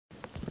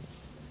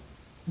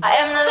I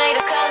am the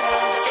latest colors,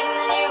 I sing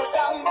the new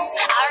songs.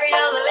 I read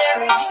all the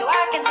lyrics so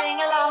I can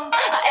sing along.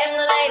 I am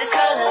the latest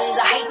colors,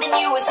 I hate the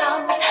newest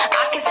songs.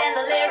 I can stand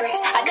the lyrics,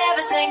 I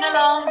never sing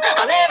along.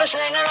 I'll never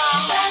sing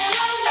along.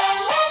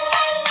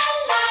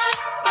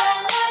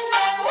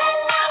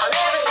 I'll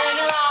never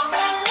sing along.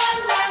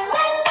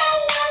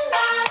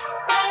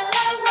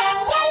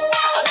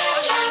 I'll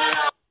never sing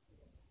along.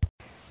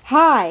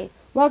 Hi,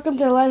 welcome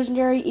to the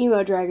Legendary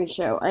Emo Dragon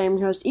Show. I am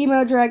your host,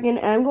 Emo Dragon,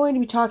 and I'm going to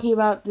be talking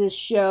about this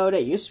show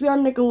that used to be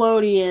on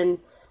Nickelodeon.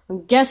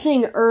 I'm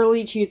guessing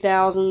early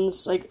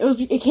 2000s.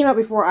 It came out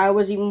before I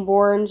was even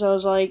born, so it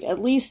was like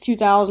at least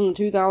 2000 to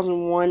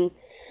 2001.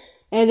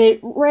 And it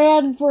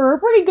ran for a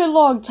pretty good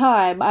long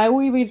time. I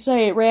would even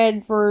say it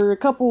ran for a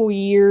couple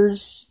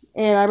years,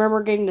 and I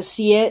remember getting to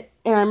see it,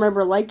 and I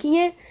remember liking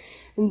it.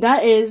 And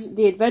that is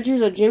The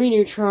Adventures of Jimmy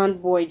Neutron,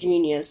 Boy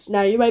Genius.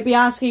 Now, you might be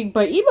asking,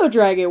 but Emo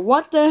Dragon,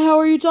 what the hell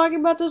are you talking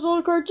about this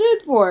old cartoon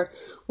for?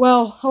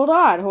 Well, hold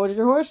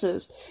your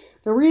horses.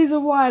 The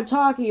reason why I'm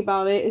talking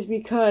about it is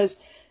because,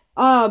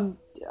 on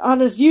some of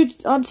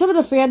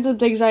the fandom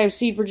things I have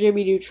seen for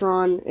Jimmy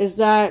Neutron, is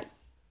that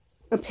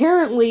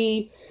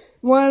apparently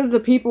there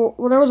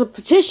was a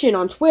petition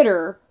on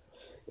Twitter,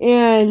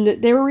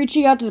 and they were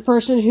reaching out to the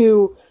person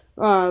who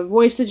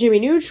voiced the Jimmy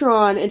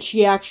Neutron, and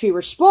she actually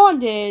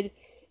responded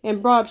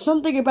and brought up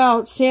something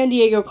about San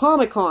Diego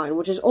Comic-Con,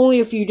 which is only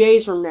a few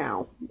days from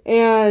now.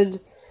 And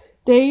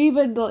she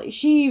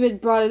even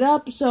brought it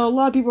up, so a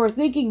lot of people are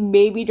thinking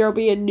maybe there'll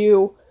be a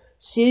new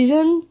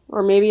season,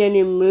 or maybe a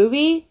new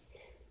movie.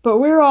 But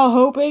we're all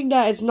hoping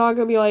that it's not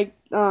gonna be like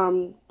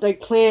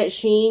Planet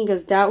Sheen,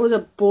 because that was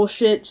a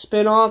bullshit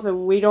spinoff,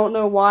 and we don't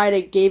know why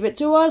they gave it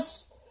to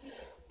us.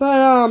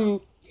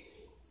 But,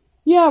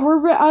 yeah,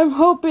 I'm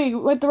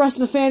hoping, like the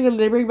rest of the fandom,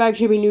 they bring back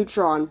Jimmy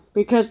Neutron,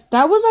 because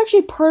that was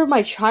actually part of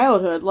my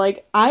childhood.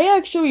 Like, I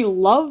actually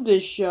loved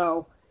this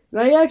show, and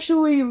I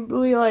actually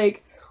really,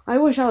 I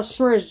wish I was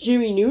smart as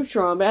Jimmy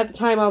Neutron, but at the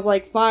time I was,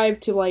 5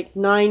 to,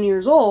 9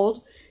 years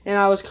old, and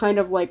I was kind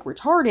of,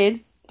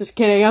 retarded. Just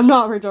kidding, I'm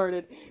not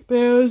retarded, but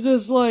it was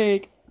just,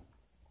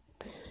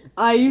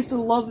 I used to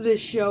love this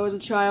show as a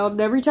child,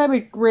 and every time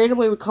it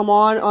randomly would come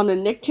on the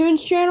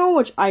Nicktoons channel,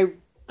 which I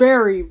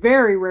very,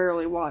 very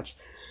rarely watch,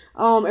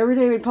 every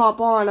time it would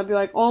pop on, I'd be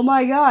like, oh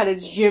my god,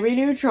 it's Jimmy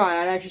Neutron.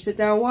 I'd actually sit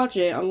down and watch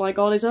it, unlike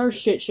all these other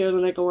shit shows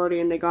on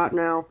Nickelodeon they got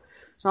now.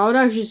 So I would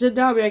actually sit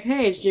down and be like,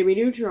 hey, it's Jimmy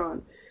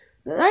Neutron.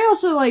 I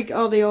also like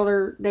all the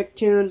older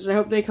Nicktoons, and I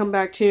hope they come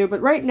back too,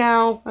 but right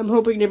now, I'm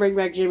hoping to bring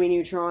back Jimmy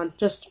Neutron.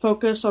 Just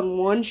focus on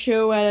one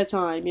show at a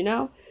time, you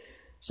know?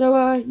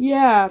 So,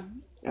 yeah,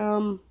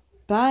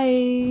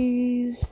 bye.